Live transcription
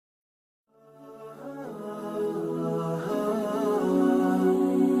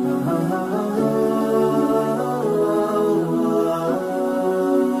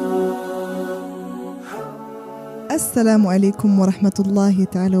Assalamu alaikum wa rahmatullahi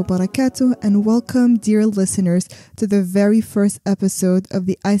ta'ala wa barakatuh, and welcome, dear listeners, to the very first episode of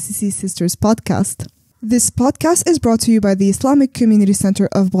the ICC Sisters podcast. This podcast is brought to you by the Islamic Community Center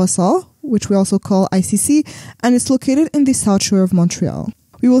of Brassard, which we also call ICC, and it's located in the South Shore of Montreal.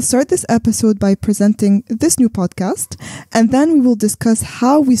 We will start this episode by presenting this new podcast, and then we will discuss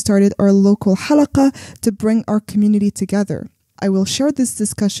how we started our local halaqa to bring our community together. I will share this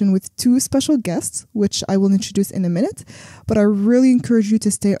discussion with two special guests, which I will introduce in a minute, but I really encourage you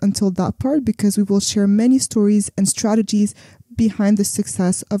to stay until that part because we will share many stories and strategies behind the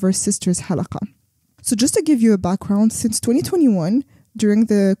success of our Sisters Halaqa. So just to give you a background, since 2021, during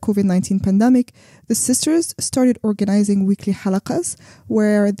the COVID-19 pandemic, the sisters started organizing weekly halaqas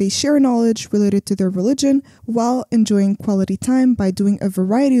where they share knowledge related to their religion while enjoying quality time by doing a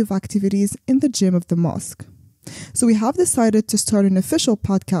variety of activities in the gym of the mosque. So we have decided to start an official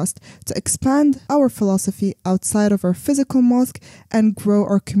podcast to expand our philosophy outside of our physical mosque and grow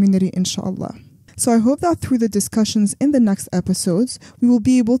our community, inshallah. So I hope that through the discussions in the next episodes, we will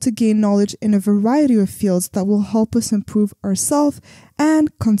be able to gain knowledge in a variety of fields that will help us improve ourselves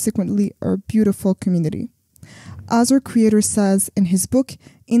and consequently our beautiful community. As our creator says in his book,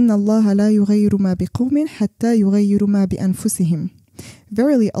 إِنَّ اللَّهَ لَا يُغَيِّرُ مَا بِقَوْمٍ حَتَّى يُغَيِّرُ مَا بِأَنفُسِهِمْ.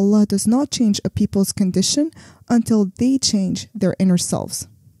 Verily, Allah does not change a people's condition until they change their inner selves.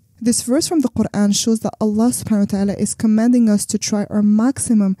 This verse from the Quran shows that Allah subhanahu wa ta'ala is commanding us to try our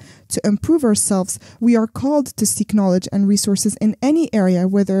maximum to improve ourselves. We are called to seek knowledge and resources in any area,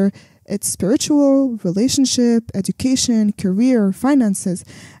 whether it's spiritual, relationship, education, career, finances,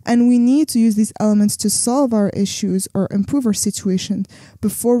 and we need to use these elements to solve our issues or improve our situation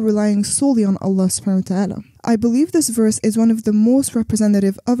before relying solely on Allah subhanahu wa ta'ala. I believe this verse is one of the most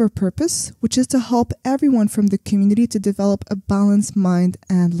representative of our purpose, which is to help everyone from the community to develop a balanced mind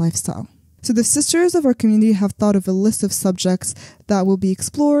and lifestyle. So the sisters of our community have thought of a list of subjects that will be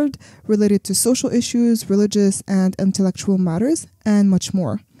explored related to social issues, religious and intellectual matters, and much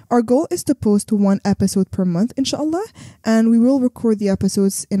more. Our goal is to post one episode per month, inshallah, and we will record the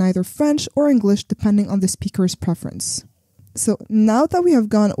episodes in either French or English depending on the speaker's preference. So now that we have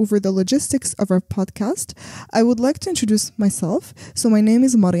gone over the logistics of our podcast, I would like to introduce myself. So my name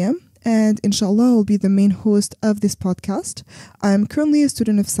is Mariame, and inshallah I will be the main host of this podcast. I'm currently a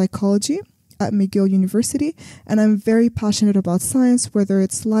student of psychology at McGill University, and I'm very passionate about science, whether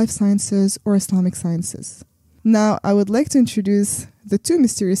it's life sciences or Islamic sciences. Now, I would like to introduce the two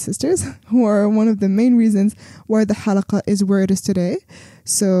mysterious sisters who are one of the main reasons why the halaqa is where it is today.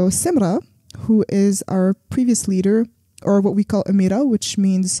 So Simra, who is our previous leader, or what we call Amira, which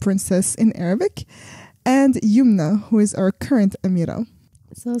means princess in Arabic, and Youmna, who is our current Amira.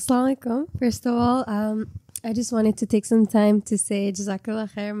 So, assalamu alaikum. First of all, I just wanted to take some time to say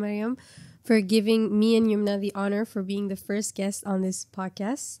Jazakallah khair, Mariam, for giving me and Youmna the honor for being the first guest on this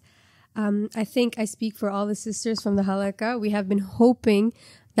podcast. I think I speak for all the sisters from the halaqa. We have been hoping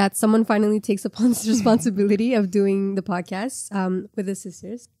that someone finally takes upon this responsibility of doing the podcast with the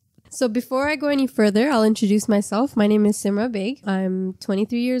sisters. So before I go any further, I'll introduce myself. My name is Simra Beg. I'm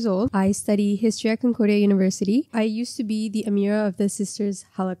 23 years old. I study history at Concordia University. I used to be the Amira of the Sisters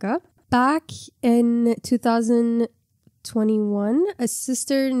Halaqa. Back in 2021, a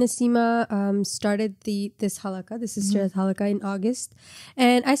sister Nasima started this halaqa, the Sisters Halaqa, in August,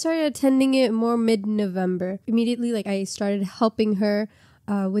 and I started attending it more mid-November. Immediately, I started helping her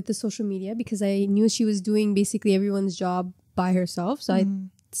with the social media because I knew she was doing basically everyone's job by herself. So I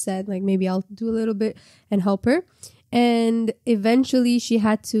said maybe I'll do a little bit and help her. And eventually she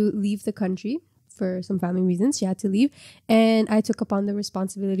had to leave the country for some family reasons. She had to leave, and I took upon the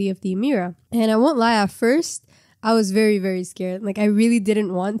responsibility of the Amira. And I won't lie, at first I was very, very scared. I really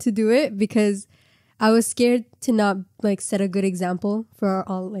didn't want to do it because I was scared to not set a good example for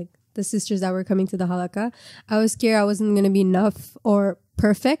all the sisters that were coming to the halaqa. I was scared I wasn't going to be enough or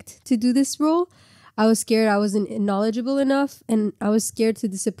perfect to do this role. I was scared I wasn't knowledgeable enough, and I was scared to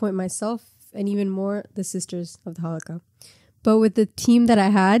disappoint myself and even more the sisters of the halaqa. But with the team that I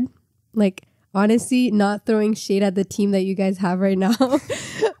had, honestly, not throwing shade at the team that you guys have right now,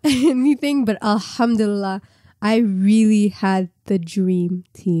 anything, but alhamdulillah, I really had the dream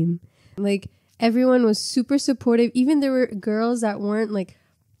team. Everyone was super supportive. Even there were girls that weren't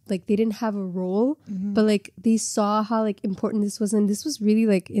they didn't have a role, but they saw how important this was, and this was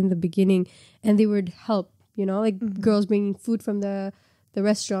really in the beginning, and they would help, girls bringing food from the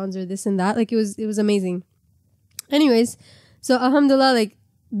restaurants or this and that. It was amazing. Anyways, so alhamdulillah,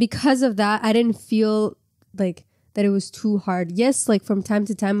 because of that, I didn't feel that it was too hard. Yes, from time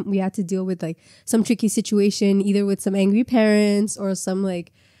to time we had to deal with some tricky situation, either with some angry parents or some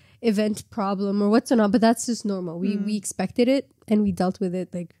event problem or what's not, but that's just normal. We expected it and we dealt with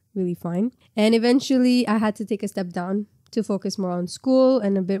it like really fine. And eventually I had to take a step down to focus more on school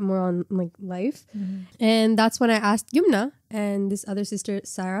and a bit more on like life. And that's when I asked Youmna and this other sister,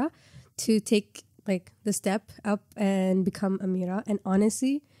 Sarah, to take like the step up and become Amira. And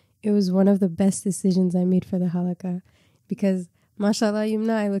honestly, it was one of the best decisions I made for the Halaqa, because mashallah,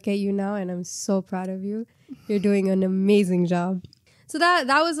 Youmna, I look at you now and I'm so proud of you. You're doing an amazing job. So that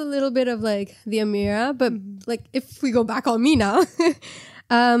was a little bit of like the Amira, but like if we go back on me now,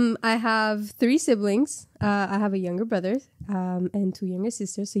 I have 3 siblings. I have a younger brother and 2 younger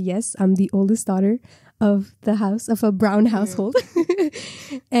sisters. So yes, I'm the oldest daughter of the house, of a brown household.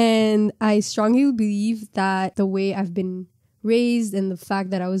 And I strongly believe that the way I've been raised and the fact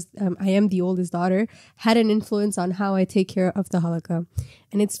that I am the oldest daughter had an influence on how I take care of the Halaqa.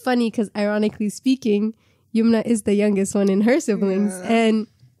 And it's funny because ironically speaking, Youmna is the youngest one in her siblings. Yeah. And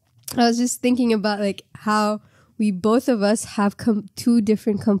I was just thinking about like how we both of us have 2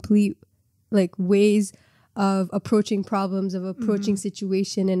 different complete like ways of approaching problems, of approaching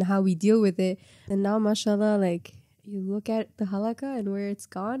situation and how we deal with it. And now, mashallah, like you look at the Halaqa and where it's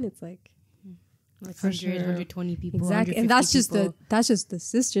gone, it's like 100, 120 people. Exactly. And that's just the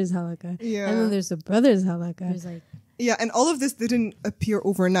sisters Halaqa. Yeah. And then there's the brothers Halaqa. There's like, yeah, and all of this didn't appear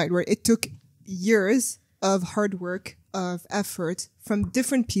overnight, right? It took years of hard work, of effort from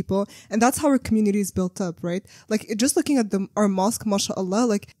different people. And that's how our community is built up, right? Like just looking at our mosque, mashallah,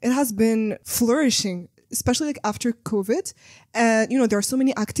 like it has been flourishing, especially like after COVID. And, you know, there are so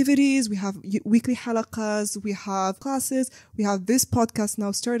many activities. We have weekly halaqas, we have classes, we have this podcast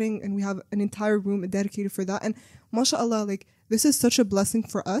now starting, and we have an entire room dedicated for that. And mashallah, like this is such a blessing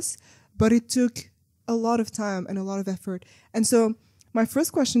for us, but it took a lot of time and a lot of effort. And so my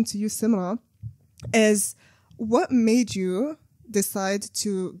first question to you, Simra, is what made you decide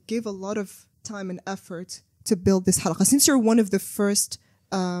to give a lot of time and effort to build this halaqa? Since you're one of the first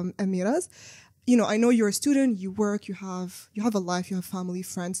Amiras, you know, I know you're a student, you work, you have a life, you have family,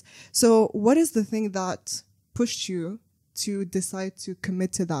 friends. So what is the thing that pushed you to decide to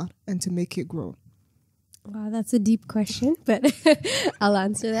commit to that and to make it grow? Wow, that's a deep question, but I'll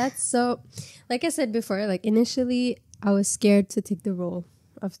answer that. So like I said before, like initially I was scared to take the role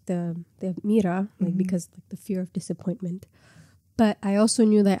of the Amira, like because like the fear of disappointment. But I also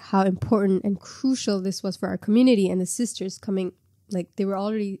knew that how important and crucial this was for our community and the sisters coming, like they were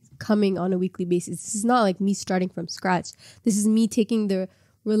already coming on a weekly basis. This is not like me starting from scratch. This is me taking the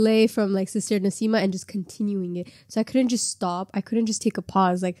relay from like Sister Nasima and just continuing it. So I couldn't just stop. I couldn't just take a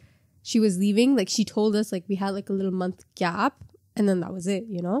pause. Like she was leaving, like she told us like we had like a little month gap and then that was it,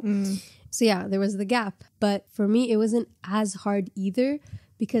 you know? So yeah, there was the gap. But for me, it wasn't as hard either,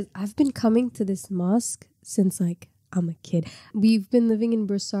 because I've been coming to this mosque since like I'm a kid. We've been living in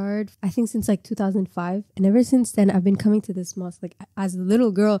Broussard, I think since like 2005. And ever since then, I've been coming to this mosque. Like as a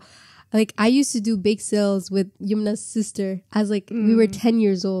little girl, like I used to do bake sales with Youmna's sister as like we were 10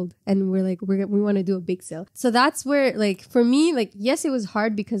 years old and we're like, we want to do a bake sale. So that's where like for me, like, yes, it was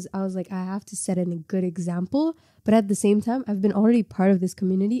hard because I was like, I have to set a good example. But at the same time, I've been already part of this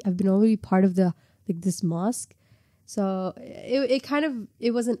community. I've been already part of this mosque. So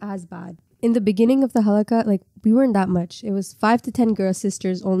it wasn't as bad. In the beginning of the halaqa, like we weren't that much. It was 5 to 10 girl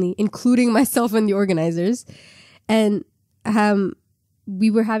sisters only, including myself and the organizers. And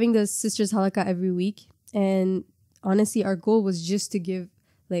we were having the sisters halaqa every week. And honestly, our goal was just to give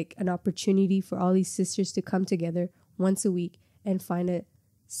like an opportunity for all these sisters to come together once a week and find a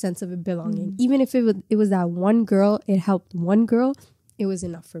sense of belonging. Even if it was that one girl, it helped one girl, it was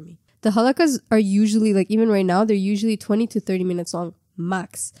enough for me. The halaqas are usually, like even right now, they're usually 20 to 30 minutes long,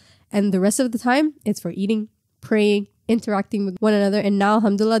 max. And the rest of the time, it's for eating, praying, interacting with one another. And now,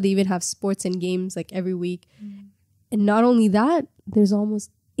 alhamdulillah, they even have sports and games like every week. And not only that, there's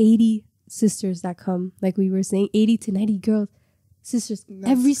almost 80 sisters that come, like we were saying, 80 to 90 girls, sisters,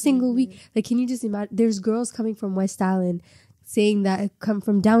 every single week. Like, can you just imagine? There's girls coming from West Island saying that come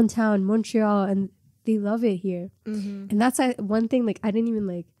from downtown Montreal and they love it here. And that's one thing like I didn't even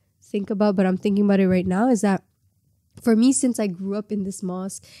like think about, but I'm thinking about it right now, is that for me, since I grew up in this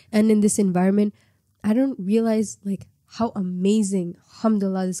mosque and in this environment, I don't realize like how amazing,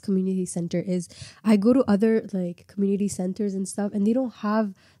 alhamdulillah, this community center is. I go to other like community centers and stuff, and they don't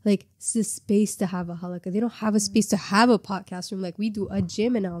have like this space to have a halaqa. They don't have a space to have a podcast room like we do, a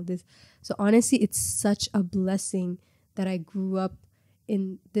gym and all this. So honestly, it's such a blessing that I grew up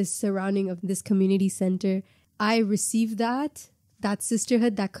in this surrounding of this community center. I received that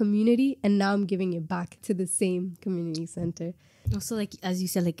sisterhood, that community, and now I'm giving it back to the same community center. Also, like, as you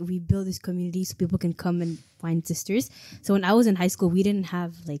said, like, we build this community so people can come and find sisters. So when I was in high school, we didn't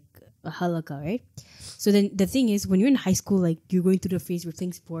have, like, a halaqa, right? So then the thing is, when you're in high school, like you're going through the phase where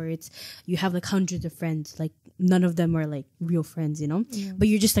playing sports, you have like hundreds of friends, like none of them are like real friends, you know? Yeah. But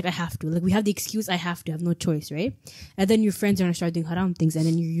you're just like, I have to. Like we have the excuse, I have to, I have no choice, right? And then your friends are going to start doing haram things, and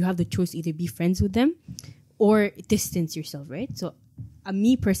then you have the choice to either be friends with them or distance yourself, right? So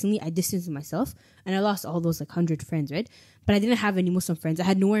me personally, I distanced myself and I lost all those like 100 friends, right? But I didn't have any Muslim friends. I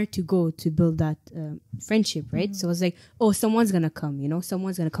had nowhere to go to build that friendship, right? So I was like, oh, someone's gonna come, you know,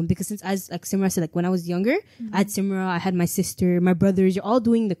 someone's gonna come. Because since, as like Simra said, like when I was younger, I had Simra, I had my sister, my brothers, you're all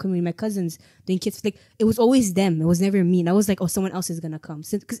doing the community, my cousins doing kids. Like it was always them. It was never me. And I was like, oh, someone else is gonna come.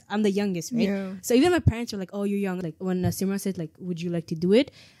 Because I'm the youngest, right? Yeah. So even my parents were like, oh, you're young. Like when Simra said, like, would you like to do it?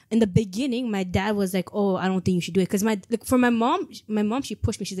 In the beginning, my dad was like, oh, I don't think you should do it. Because for my mom, she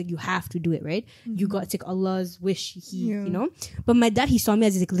pushed me. She's like, you have to do it, right? You got to take Allah's wish, you know? But my dad, he saw me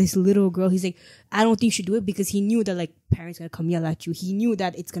as like this little girl. He's like, I don't think you should do it, because he knew that like parents are going to come yell at you. He knew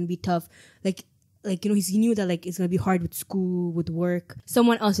that it's going to be tough. Like, you know, he knew that like it's going to be hard with school, with work.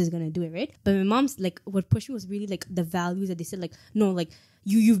 Someone else is going to do it, right? But my mom's like, what pushed me was really like the values that they said, like, no, like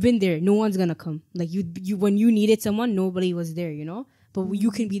you've been there. No one's going to come. Like you, when you needed someone, nobody was there, you know? But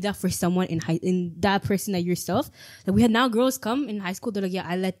you can be that for someone in that person that yourself. Like we had now girls come in high school. They're like, yeah,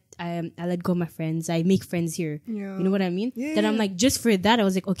 I let go of my friends. I make friends here. Yeah. You know what I mean? Yeah. Then I'm like, just for that, I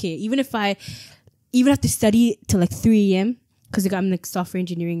was like, okay, even if I have to study till like 3 a.m. because like, I'm like software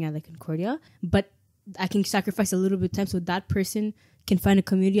engineering at like Concordia, but I can sacrifice a little bit of time so that person can find a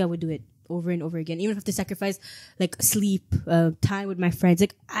community. I would do it over and over again, even if I have to sacrifice like sleep, time with my friends.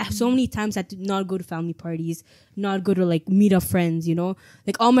 Like I have so many times I had to not go to family parties, not go to like meet up friends, you know,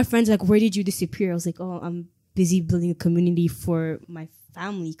 like all my friends like, where did you disappear? I was like, oh, I'm busy building a community for my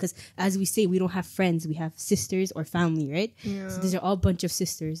family, because as we say, we don't have friends, we have sisters or family, right? Yeah. So these are all a bunch of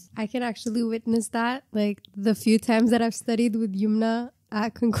sisters. I can actually witness that, like the few times that I've studied with Youmna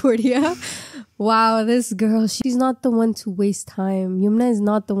at Concordia. Wow, this girl, she's not the one to waste time. Youmna is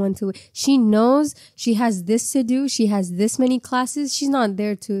not the one to. She knows she has this to do. She has this many classes. She's not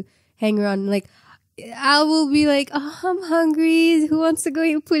there to hang around. Like, I will be like, oh, I'm hungry. Who wants to go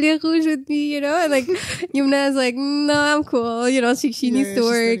eat poulet rouge with me? You know? And like, Youmna is like, no, I'm cool. You know, she needs to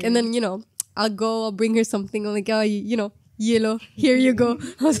work. And then, you know, I'll bring her something. I'm like, oh, you know, yellow, here you go.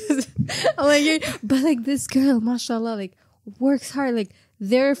 I'm like, but like this girl, mashallah, like, works hard, like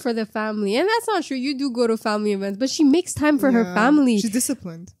there for the family. And that's not true. You do go to family events, but she makes time for her family. She's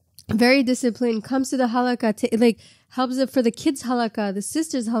disciplined. Very disciplined. Comes to the halaqa, like helps it for the kids halaqa, the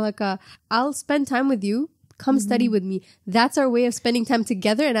sisters halaqa. I'll spend time with you. Come study with me. That's our way of spending time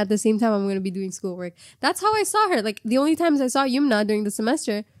together. And at the same time, I'm going to be doing schoolwork. That's how I saw her. Like the only times I saw Youmna during the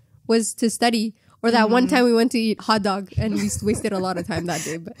semester was to study. Or that one time we went to eat hot dog and we wasted a lot of time that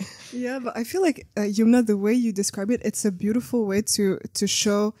day. But yeah, but I feel like Youmna, the way you describe it, it's a beautiful way to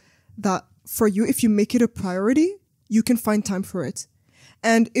show that for you, if you make it a priority, you can find time for it.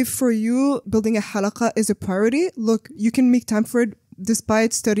 And if for you building a halaqa is a priority, look, you can make time for it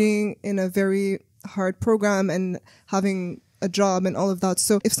despite studying in a very hard program and having a job and all of that.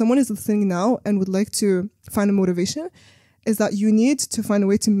 So if someone is listening now and would like to find a motivation, is that you need to find a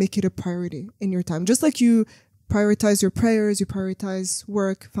way to make it a priority in your time. Just like you prioritize your prayers, you prioritize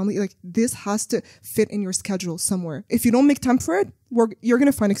work, family, like this has to fit in your schedule somewhere. If you don't make time for it, you're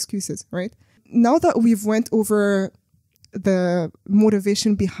going to find excuses, right? Now that we've went over the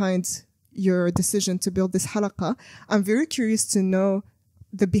motivation behind your decision to build this halaqa, I'm very curious to know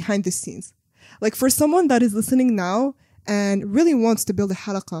the behind the scenes. Like for someone that is listening now and really wants to build a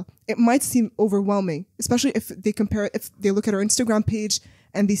halaqa, it might seem overwhelming, especially if they look at our Instagram page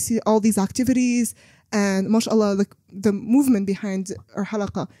and they see all these activities and mashallah, like the movement behind our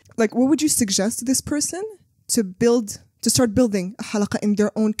halaqa. Like what would you suggest to this person to start building a halaqa in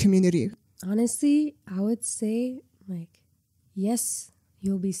their own community? Honestly, I would say like, yes,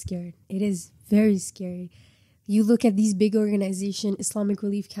 you'll be scared. It is very scary. You look at these big organizations, Islamic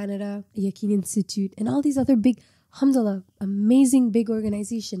Relief Canada, Yaqeen Institute, and all these other big, alhamdulillah, amazing big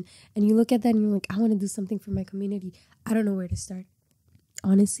organization. And you look at that and you're like, I want to do something for my community. I don't know where to start.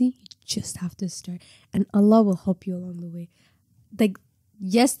 Honestly, you just have to start. And Allah will help you along the way. Like,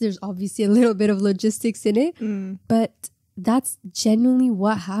 yes, there's obviously a little bit of logistics in it, but that's genuinely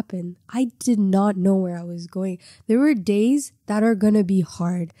what happened. I did not know where I was going. There were days that are going to be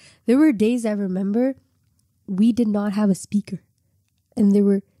hard. There were days I remember we did not have a speaker. And there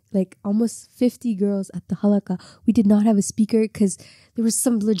were like almost 50 girls at the halaqa. We did not have a speaker because there was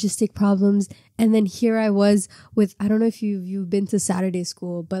some logistic problems. And then here I was with, I don't know if you've been to Saturday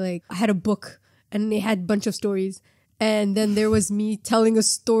school, but like I had a book and it had a bunch of stories. And then there was me telling a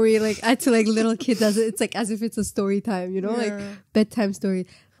story like to like little kids it's like as if it's a story time, you know, like bedtime story.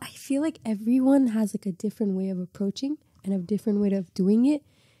 I feel like everyone has like a different way of approaching and a different way of doing it.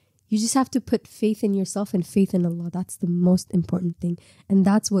 You just have to put faith in yourself and faith in Allah. That's the most important thing. And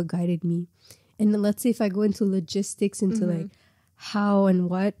that's what guided me. And then let's say if I go into logistics, into like how and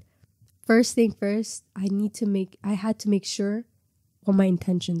what, first thing first, I had to make sure what my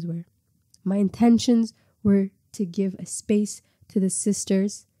intentions were. My intentions were to give a space to the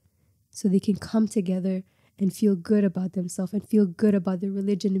sisters so they can come together and feel good about themselves and feel good about their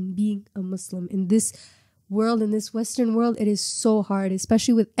religion and being a Muslim. In this world, in this Western world, it is so hard,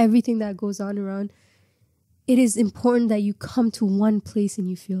 especially with everything that goes on around. It is important that you come to one place and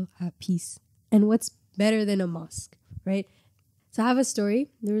you feel at peace. And what's better than a mosque, right? So I have a story.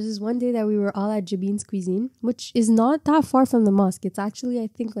 There was this one day that we were all at Jabin's Cuisine, which is not that far from the mosque. It's actually, I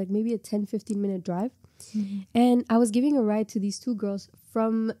think, like maybe a 10-15 minute drive. And I was giving a ride to these two girls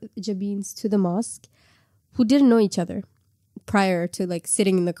from Jabin's to the mosque who didn't know each other prior to like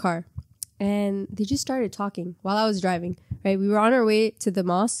sitting in the car. And they just started talking while I was driving, right? We were on our way to the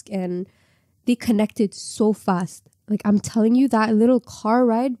mosque and they connected so fast. Like I'm telling you, that little car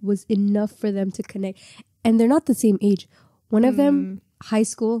ride was enough for them to connect. And they're not the same age. One of them, high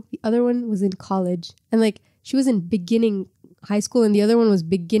school. The other one was in college. And like she was in beginning high school and the other one was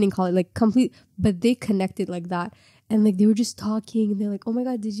beginning college, like complete. But they connected like that. And like they were just talking and they're like, oh my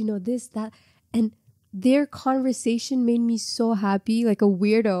God, did you know this, that? And their conversation made me so happy, like a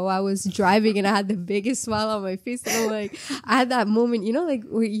weirdo. I was driving and I had the biggest smile on my face. And I'm like, I had that moment, you know, like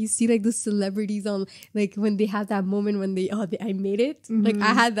where you see like the celebrities on, like when they have that moment when I made it. Like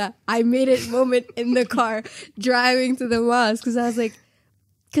I had that I made it moment in the car driving to the mosque. Cause I was like,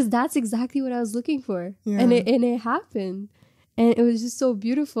 cause that's exactly what I was looking for. Yeah. And it happened. And it was just so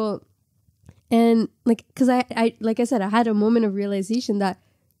beautiful. And like, cause I like I said, I had a moment of realization that,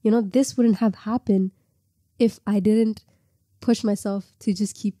 you know, this wouldn't have happened if I didn't push myself to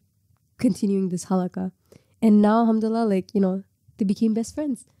just keep continuing this halaqah. And now, alhamdulillah, like, you know, they became best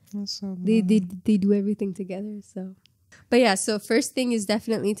friends. That's so they do everything together. So, but yeah, so first thing is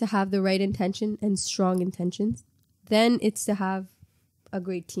definitely to have the right intention and strong intentions. Then it's to have a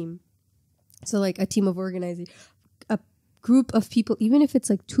great team. So like a team of organizers, a group of people, even if it's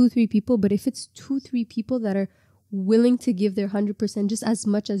like 2-3 people, but if it's 2-3 people that are willing to give their 100% just as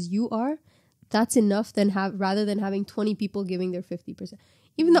much as you are, that's enough rather than having 20 people giving their 50%.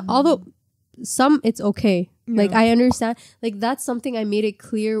 Even though, although some, it's okay. Yeah. Like I understand, like that's something I made it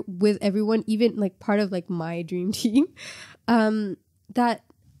clear with everyone, even like part of like my dream team, that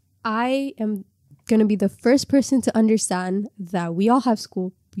I am going to be the first person to understand that we all have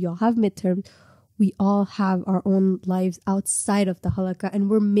school, we all have midterms, we all have our own lives outside of the halaqah, and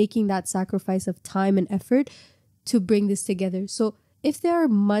we're making that sacrifice of time and effort to bring this together. So if there are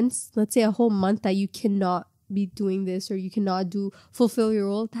months, let's say a whole month that you cannot be doing this or you cannot fulfill your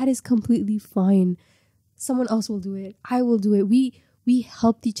role, that is completely fine. Someone else will do it. I will do it. We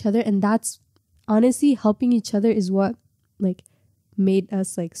helped each other, and that's honestly, helping each other is what like made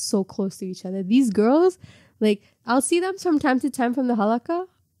us like so close to each other. These girls, like I'll see them from time to time from the halaqah,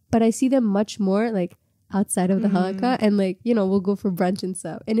 but I see them much more like outside of the halaqah, and like, you know, we'll go for brunch and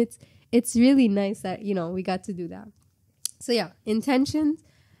stuff. And it's really nice that, you know, we got to do that. So yeah, intentions,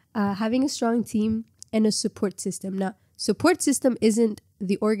 having a strong team and a support system. Now, support system isn't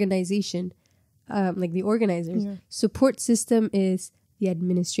the organization, like the organizers. Yeah. Support system is the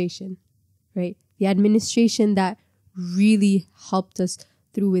administration, right? The administration that really helped us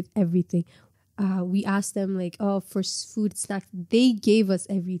through with everything. We asked them like, for food, snacks. They gave us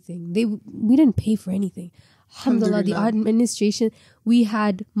everything. We didn't pay for anything. Alhamdulillah, the administration, we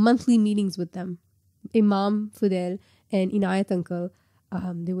had monthly meetings with them. Imam Fudel and Inayat uncle,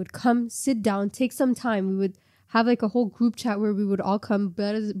 they would come, sit down, take some time. We would have like a whole group chat where we would all come,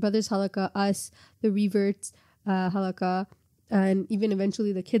 brothers Halaqa, us, the reverts Halaqa, and even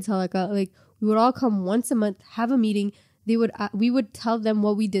eventually the kids Halaqa. Like we would all come once a month, have a meeting. We would tell them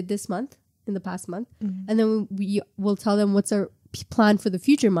what we did this month, in the past month, and then we will tell them what's our plan for the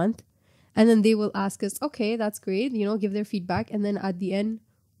future month. And then they will ask us, okay, that's great, you know, give their feedback. And then at the end,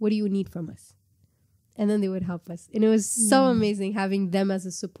 what do you need from us? And then they would help us. And it was so amazing having them as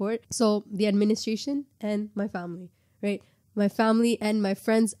a support. So the administration and my family, right? My family and my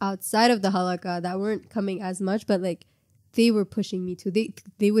friends outside of the halaqah that weren't coming as much, but like they were pushing me to.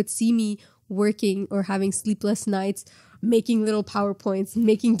 They would see me working or having sleepless nights, making little PowerPoints,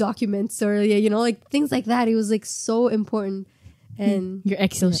 making documents, or, you know, like things like that. It was like so important. And your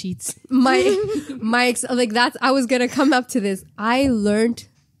Excel sheets. My Excel, like that's, I was going to come up to this. I learned,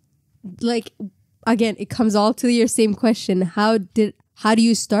 like, again, it comes all to your same question. How do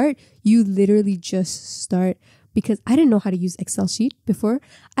you start? You literally just start because I didn't know how to use Excel sheet before.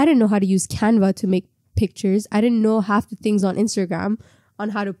 I didn't know how to use Canva to make pictures. I didn't know half the things on Instagram, on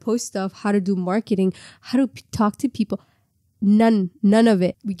how to post stuff, how to do marketing, how to talk to people. None of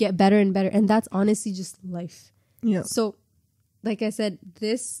it. We get better and better. And that's honestly just life. Yeah. So, like I said,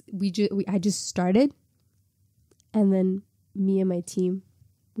 I just started, and then me and my team,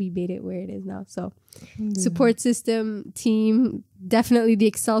 we made it where it is now. So, support system, team, definitely the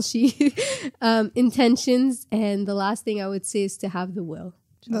Excel sheet, intentions, and the last thing I would say is to have the will.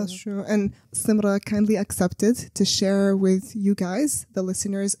 That's true. And Simra kindly accepted to share with you guys, the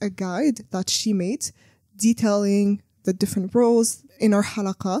listeners, a guide that she made detailing the different roles in our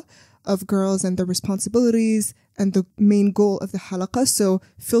halaqa of girls and their responsibilities and the main goal of the halaqa. So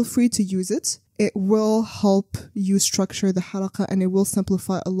feel free to use it. It will help you structure the halaqa and it will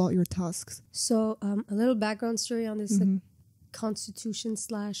simplify a lot your tasks. So a little background story on this constitution /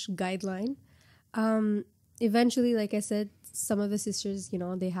 guideline. Eventually, like I said, some of the sisters,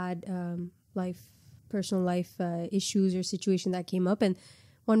 they had personal life issues or situation that came up, and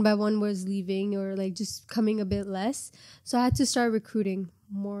one by one was leaving or like just coming a bit less. So I had to start recruiting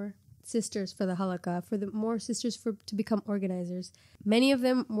more sisters for the halaqa, more sisters to become organizers. Many of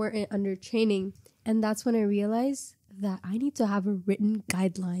them were under training, and that's when I realized that I need to have a written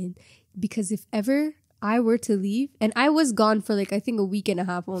guideline, because if ever I were to leave, and I was gone for like I think a week and a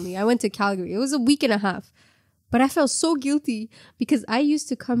half only. I went to Calgary. It was a week and a half. But I felt so guilty because I used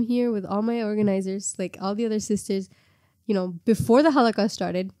to come here with all my organizers, like all the other sisters, before the halaqa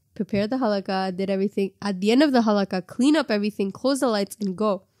started, prepare the halaqa, did everything. At the end of the halaqa, clean up everything, close the lights and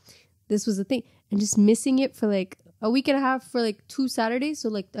go. This was the thing. And just missing it for like a week and a half for like 2 Saturdays. So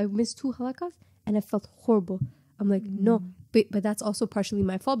like I missed 2 halaqas and I felt horrible. I'm like, no, but that's also partially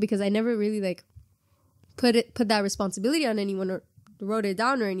my fault because I never really like put that responsibility on anyone or wrote it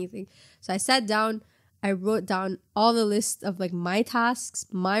down or anything. So I sat down, I wrote down all the list of like my tasks,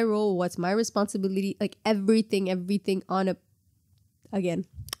 my role, what's my responsibility, like everything on a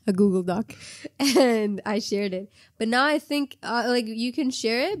Google Doc, and I shared it. But now I think like you can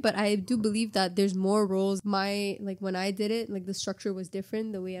share it, but I do believe that there's more roles. When I did it, like the structure was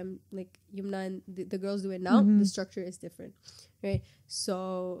different. The way I'm like Youmna and the girls do it now, the structure is different, right?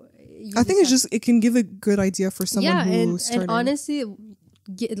 So I think it can give a good idea for someone who's starting. And honestly,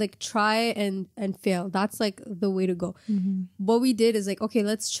 try and fail. That's like the way to go. What we did is like, okay,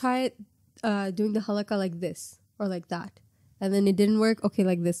 let's try it doing the halaqa like this or like that, and then it didn't work. Okay,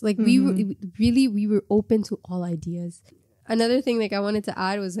 like this. Like we were open to all ideas. Another thing like I wanted to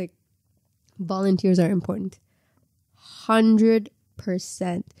add was like volunteers are important,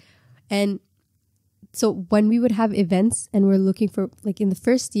 100%. And so when we would have events and we're looking for like in the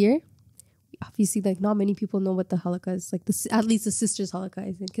first year, obviously, like not many people know what the halaqa is. Like at least the sisters halaqa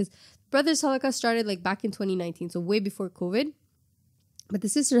is, because brothers halaqa started like back in 2019, so way before COVID. But the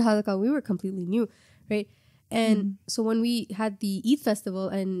sisters halaqa, we were completely new, right? And so when we had the Eid festival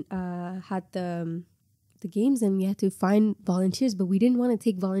and had the games, and we had to find volunteers, but we didn't want to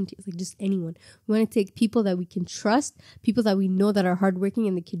take volunteers like just anyone. We want to take people that we can trust, people that we know that are hardworking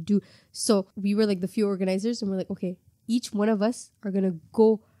and they can do. So we were like the few organizers, and we're like, okay, each one of us are gonna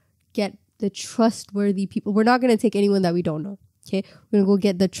go get the trustworthy people. We're not going to take anyone that we don't know. Okay. We're going to go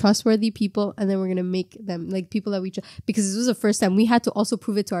get the trustworthy people, and then we're going to make them like people that we trust, because this was the first time we had to also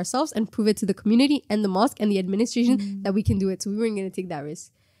prove it to ourselves and prove it to the community and the mosque and the administration that we can do it. So we weren't going to take that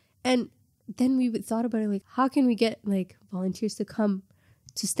risk. And then we thought about it, like, how can we get like volunteers to come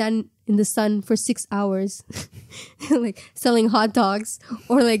to stand in the sun for 6 hours, like selling hot dogs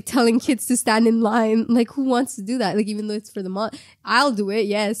or like telling kids to stand in line? Like, who wants to do that? Like, even though it's for the mosque, I'll do it.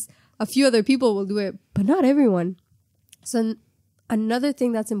 Yes. A few other people will do it, but not everyone. So another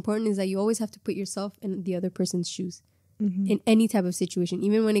thing that's important is that you always have to put yourself in the other person's shoes in any type of situation.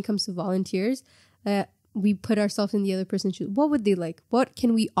 Even when it comes to volunteers, we put ourselves in the other person's shoes. What would they like? What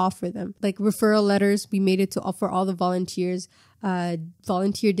can we offer them? Like referral letters, we made it to offer all the volunteers,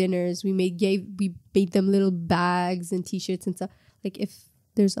 volunteer dinners. We made them little bags and t-shirts and stuff. Like if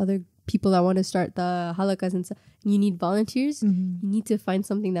there's other people that want to start the halaqas and stuff, and you need volunteers, you need to find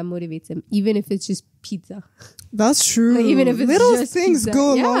something that motivates them, even if it's just pizza. That's true. Like, even if it's little just things pizza.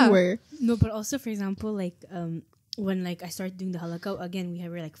 go a long way. No, but also, for example, like when like I started doing the halaqa again, we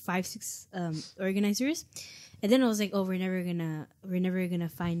were like 5-6 organizers, and then I was like, oh, we're never gonna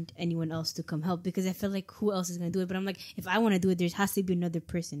find anyone else to come help, because I felt like who else is gonna do it? But I'm like, if I want to do it, there has to be another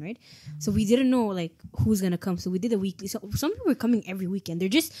person, right? So we didn't know like who's gonna come, so we did a weekly. So some people were coming every weekend. They're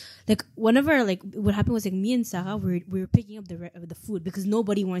just like, whenever like what happened was like me and Sarah we were picking up the food, because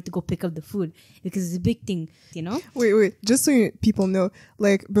nobody wanted to go pick up the food because it's a big thing, you know. Wait, just so people know,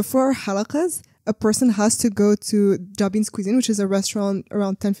 like before halaqas, a person has to go to Jabin's Cuisine, which is a restaurant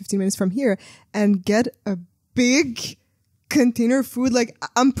around 10-15 minutes from here, and get a big container food. Like,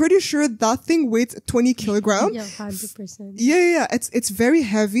 I'm pretty sure that thing weighs 20 kilograms. Yeah, 100%. Yeah. It's very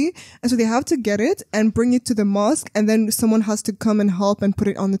heavy. And so they have to get it and bring it to the mosque. And then someone has to come and help and put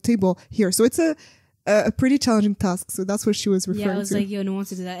it on the table here. So it's a pretty challenging task. So that's what she was referring to. Yeah, I was like, yo, no one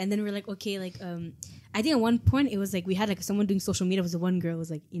wants to do that. And then we're like, okay, like, I think at one point it was like we had like someone doing social media. It was the one girl, it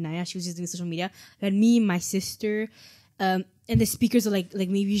was like Inaya. She was just doing social media. We had me, my sister, and the speakers are like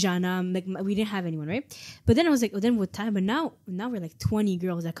maybe Jana. Like we didn't have anyone, right? But then I was like, then with time, but now we're like 20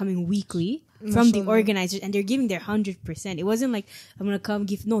 girls that are coming weekly from the organizers, and they're giving their 100%. It wasn't like I'm gonna come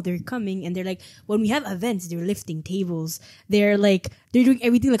give. No, they're coming, and they're like, when we have events, they're lifting tables. They're doing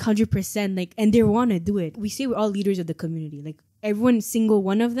everything like 100%, like, and they want to do it. We say we're all leaders of the community. Like everyone, single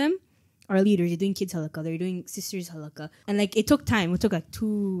one of them are leaders. They're doing kids halaqa, they're doing sisters halaqa, and like it took time. It took like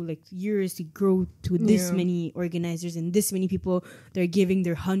 2 years to grow to this many organizers and this many people. They're giving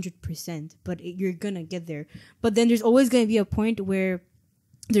their 100%, but you're gonna get there. But then there's always gonna be a point where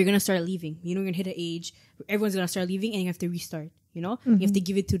they're gonna start leaving. You know, you're gonna hit an age where everyone's gonna start leaving, and you have to restart. You know, you have to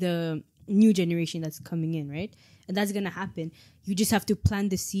give it to the new generation that's coming in, right? And that's gonna happen. You just have to plant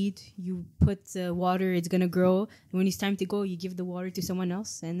the seed. You put the water, it's gonna grow. And when it's time to go, you give the water to someone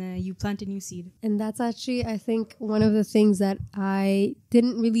else, and you plant a new seed. And that's actually, I think, one of the things that I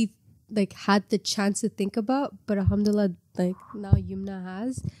didn't really had the chance to think about, but alhamdulillah, now Youmna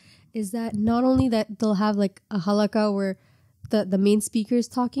has, is that not only that they'll have a halaqa where the main speaker is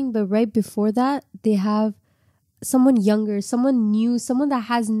talking, but right before that, they have someone younger, someone new, someone that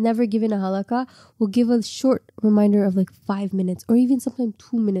has never given a halaqa will give a short reminder of 5 minutes or even sometimes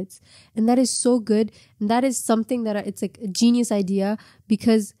 2 minutes. And that is so good. And that is something that it's a genius idea,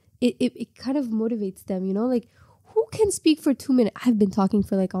 because it kind of motivates them, you know, who can speak for 2 minutes? I've been talking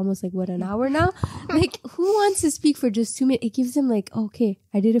for almost an hour now. Who wants to speak for just 2 minutes? It gives them okay,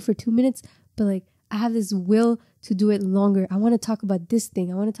 I did it for 2 minutes, but I have this will to do it longer. I want to talk about this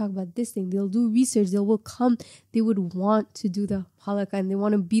thing. I want to talk about this thing. They'll do research. They will come. They would want to do the halaqa, and they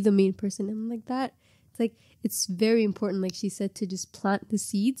want to be the main person. And like that, it's very important, like she said, to just plant the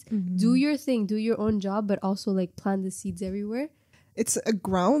seeds. Mm-hmm. Do your thing. Do your own job, but also plant the seeds everywhere. It's a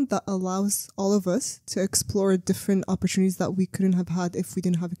ground that allows all of us to explore different opportunities that we couldn't have had if we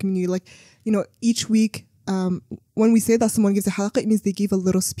didn't have a community. Each week, when we say that someone gives a halaqa, it means they give a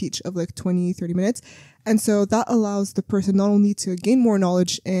little speech of 20-30 minutes. And so that allows the person not only to gain more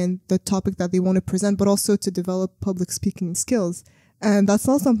knowledge in the topic that they want to present, but also to develop public speaking skills. And that's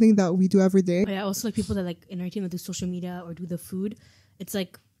not something that we do every day. Oh, yeah, also people that in our team that do social media or do the food, it's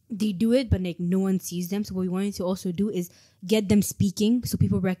they do it, but no one sees them. So what we wanted to also do is get them speaking, so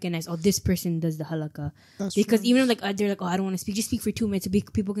people recognize, oh, this person does the halaqa. Because true. Even if they're oh, I don't want to speak, just speak for 2 minutes, so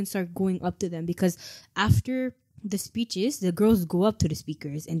people can start going up to them. Because after the speeches, the girls go up to the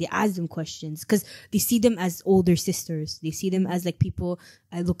speakers and they ask them questions, because they see them as older sisters. They see them as people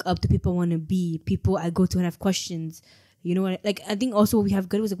I look up to, people I want to be, people I go to and have questions. You know what? I think also what we have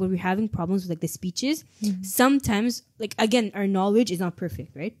good was when we're having problems with the speeches. Mm-hmm. Sometimes, again, our knowledge is not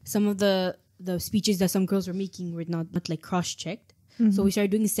perfect, right? Some of the speeches that some girls were making were not cross-checked. Mm-hmm. So we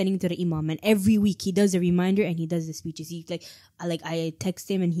started sending to the imam, and every week he does a reminder and he does the speeches. He I text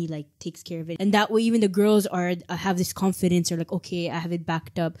him and he takes care of it, and that way even the girls have this confidence, or okay, I have it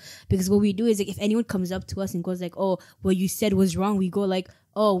backed up. Because what we do is if anyone comes up to us and goes oh, what you said was wrong, we go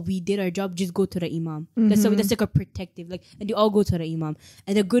oh, we did our job, just go to the imam. Mm-hmm. That's a protective, and they all go to the imam.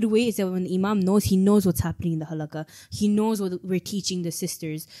 And the good way is that when the imam knows, he knows what's happening in the halaqa. He knows what we're teaching the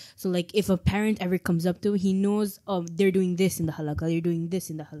sisters. So if a parent ever comes up to him, he knows, oh, they're doing this in the halaqa, they're doing this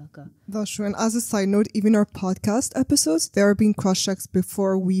in the halaqa. That's true. And as a side note, even our podcast episodes, they are being cross-checked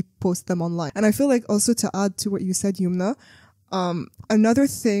before we post them online. And I feel also to add to what you said, Youmna, another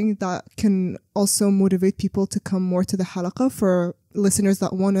thing that can also motivate people to come more to the halaqa for listeners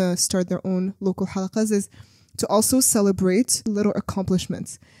that want to start their own local halaqas is to also celebrate little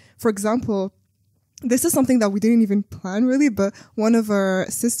accomplishments. For example, this is something that we didn't even plan really, but one of our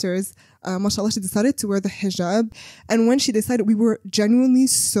sisters, mashallah, she decided to wear the hijab. And when she decided, we were genuinely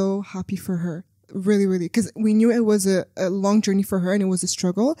so happy for her. Really, really, because we knew it was a long journey for her and it was a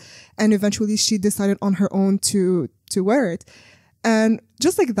struggle. And eventually she decided on her own to wear it. And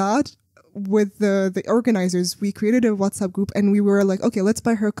just like that, with the organizers, we created a WhatsApp group and we were okay, let's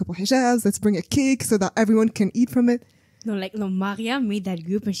buy her a couple hijabs, let's bring a cake so that everyone can eat from it. No, Mariame made that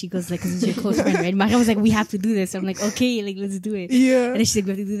group and she goes because it's your close friend, right? Mariame was we have to do this. I'm okay, let's do it. Yeah. And then she's we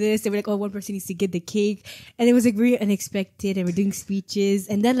have to do this. And we're oh, one person needs to get the cake. And it was very unexpected, and we're doing speeches.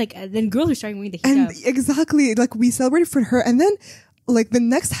 And then then girls are starting wearing the hijab. And exactly, we celebrated for her. And then like the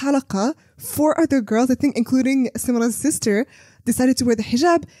next halaqa, 4 other girls, I think, including Simra's sister, decided to wear the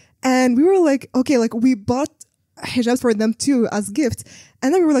hijab. And we were like, okay, like we bought hijabs for them too as gifts.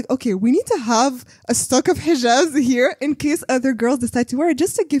 And then we were like, okay, we need to have a stock of hijabs here in case other girls decide to wear it,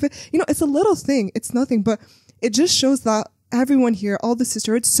 just to give it, it's a little thing. It's nothing, but it just shows that everyone here, all the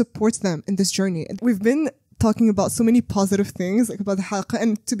sisterhood, supports them in this journey. We've been talking about so many positive things, like about the halaqa.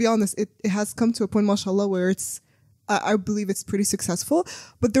 And to be honest, it has come to a point, mashallah, where I believe it's pretty successful,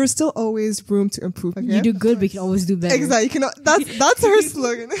 but there's still always room to improve. Okay? You do good, but you can always do better. Exactly. That's her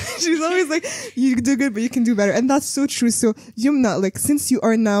slogan. She's always like, you do good, but you can do better. And that's so true. So Youmna, like, since you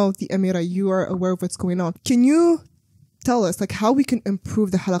are now the Amira, you are aware of what's going on. Can you tell us, like, how we can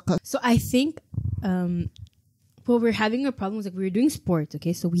improve the halaqa? So I think, we're having a problem is like we were doing sports,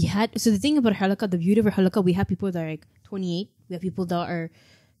 okay? So the thing about halaqa, the beauty of a halaqa, we have people that are like 28, we have people that are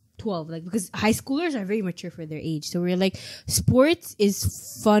 12, like, because high schoolers are very mature for their age. So we're like, sports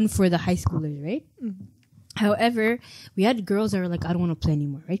is fun for the high schoolers, right? Mm-hmm. However, we had girls that were like, I don't want to play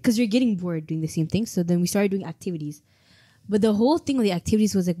anymore, right? Because you're getting bored doing the same thing. So then we started doing activities. But the whole thing with the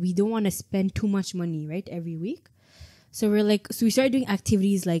activities was like, we don't want to spend too much money, right? Every week. So we started doing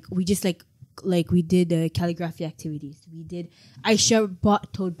activities like, we just like we did calligraphy activities. Aisha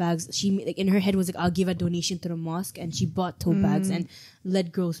bought tote bags. She like in her head was like, I'll give a donation to the mosque, and she bought tote bags and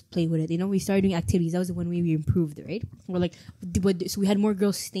let girls play with it. We started doing activities. That was the one way we improved, right? We're like, so we had more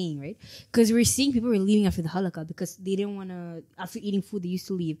girls staying, right? Because we were seeing people were leaving after the halaqa because they didn't want to, after eating food, they used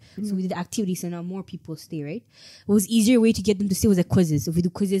to leave. So we did activities, so now more people stay, right? What was easier way to get them to stay was like quizzes. So if we do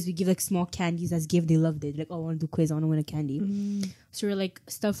quizzes, we give like small candies as gift. They loved it. Like, oh, I want to do quiz. I want to win a candy. So we're like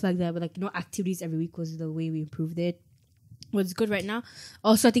stuff like that, but like activities every week was the way we improved it. What's good right now?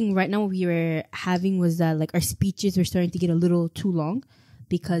 Also, I think right now what we were having was that like our speeches were starting to get a little too long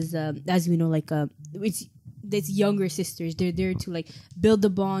because as we know, like it's younger sisters. They're there to like build the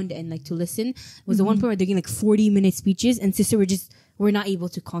bond and like to listen. It was the one point where they're getting like 40-minute speeches, and sister we're not able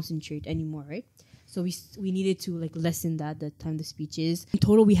to concentrate anymore, right? So we needed to like lessen the time the speeches. In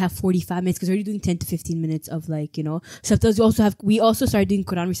total, we have 45 minutes because we're already doing 10 to 15 minutes of like, sometimes we also started doing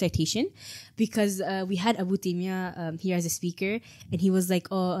Quran recitation because we had Abu Taymiyya here as a speaker, and he was like,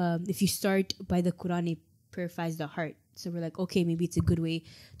 if you start by the Quran, it purifies the heart. So we're like, okay, maybe it's a good way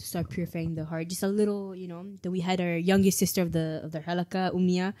to start purifying the heart. Just a little, Then we had our youngest sister of the halaqa,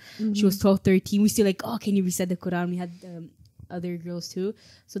 Oumniya. She was 12, 13. We still like, can you recite the Quran? We had other girls too,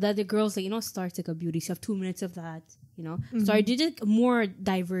 so that the girls like starts like a beauty. So you have 2 minutes of that, So I did like more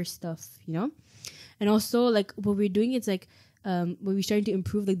diverse stuff, and also like what we're doing is like when we're starting to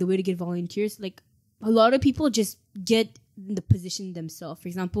improve like the way to get volunteers. Like a lot of people just get in the position themselves. For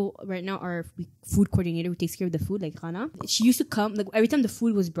example, right now our food coordinator who takes care of the food, like Khana, she used to come like every time the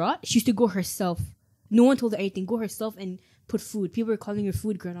food was brought, she used to go herself. No one told her anything. Go herself and put food. People were calling her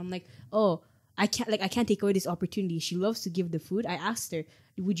food girl. I'm like, I can't take away this opportunity. She loves to give the food. I asked her,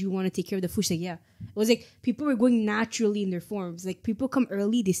 would you want to take care of the food? She's like, yeah. It was like people were going naturally in their forms. Like people come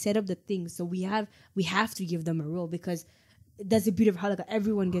early, they set up the things. So we have to give them a role because that's the beauty of halaqa.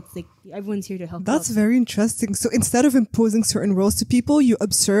 Everyone's here to help. That's very interesting. So instead of imposing certain roles to people, you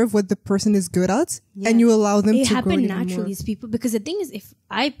observe what the person is good at and you allow them to grow. It happened naturally. These people, because the thing is,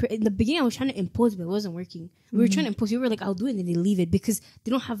 in the beginning I was trying to impose, but it wasn't working. We were trying to impose. We were like, I'll do it, and then they leave it because they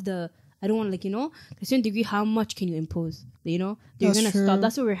don't have I don't want to a certain degree, how much can you impose? They're going to stop.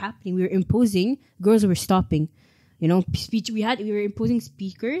 That's what we're happening. We were imposing, girls were stopping. We were imposing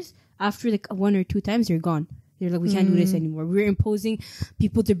speakers. After like 1 or 2 times, they're gone. They're like, we can't do this anymore. We were imposing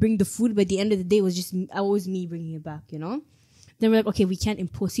people to bring the food, but at the end of the day, it was just always me bringing it back, Then we're like, okay, we can't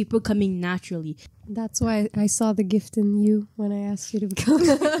impose people coming naturally. That's why I saw the gift in you when I asked you to become.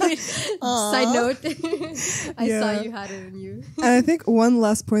 Side note, I saw you had it in you. And I think one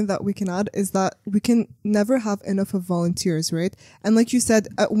last point that we can add is that we can never have enough of volunteers, right? And like you said,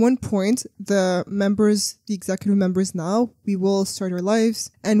 at one point, the executive members now, we will start our lives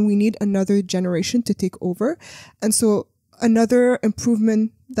and we need another generation to take over. And so another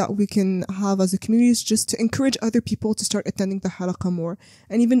improvement that we can have as a community is just to encourage other people to start attending the halaqa more.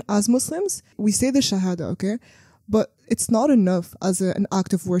 And even as Muslims, we say the shahada, okay? But it's not enough as an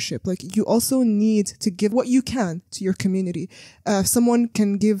act of worship. Like, you also need to give what you can to your community. Someone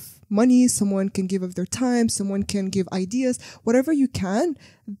can give money, someone can give of their time, someone can give ideas. Whatever you can,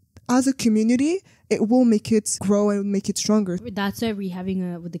 as a community, it will make it grow and make it stronger. That's why we're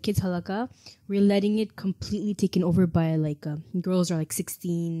having with the kids halaqa, we're letting it completely taken over by like girls are like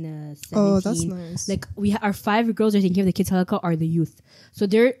 16, 17. Oh, that's nice. Like our 5 girls are taking care of the kids halaqa are the youth. So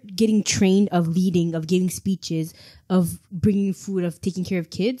they're getting trained of leading, of giving speeches, of bringing food, of taking care of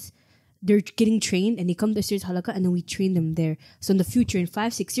kids. they're getting trained and they come to Sisters Halaqa and then we train them there. So in the future, in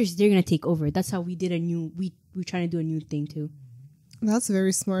 5-6 years, they're gonna take over. That's how we did we're trying to do a new thing too. That's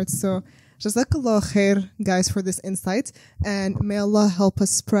very smart. So Jazakallah khair, guys, for this insight. And may Allah help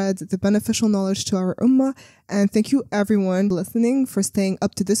us spread the beneficial knowledge to our ummah. And thank you everyone listening for staying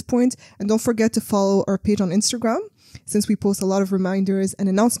up to this point. And don't forget to follow our page on Instagram, since we post a lot of reminders and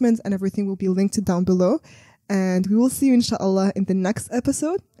announcements, and everything will be linked down below. And we will see you inshallah in the next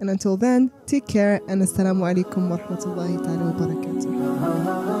episode. And until then, take care and assalamu alaikum wa rahmatullahi ta'ala wa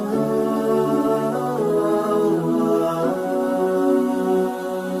barakatuh.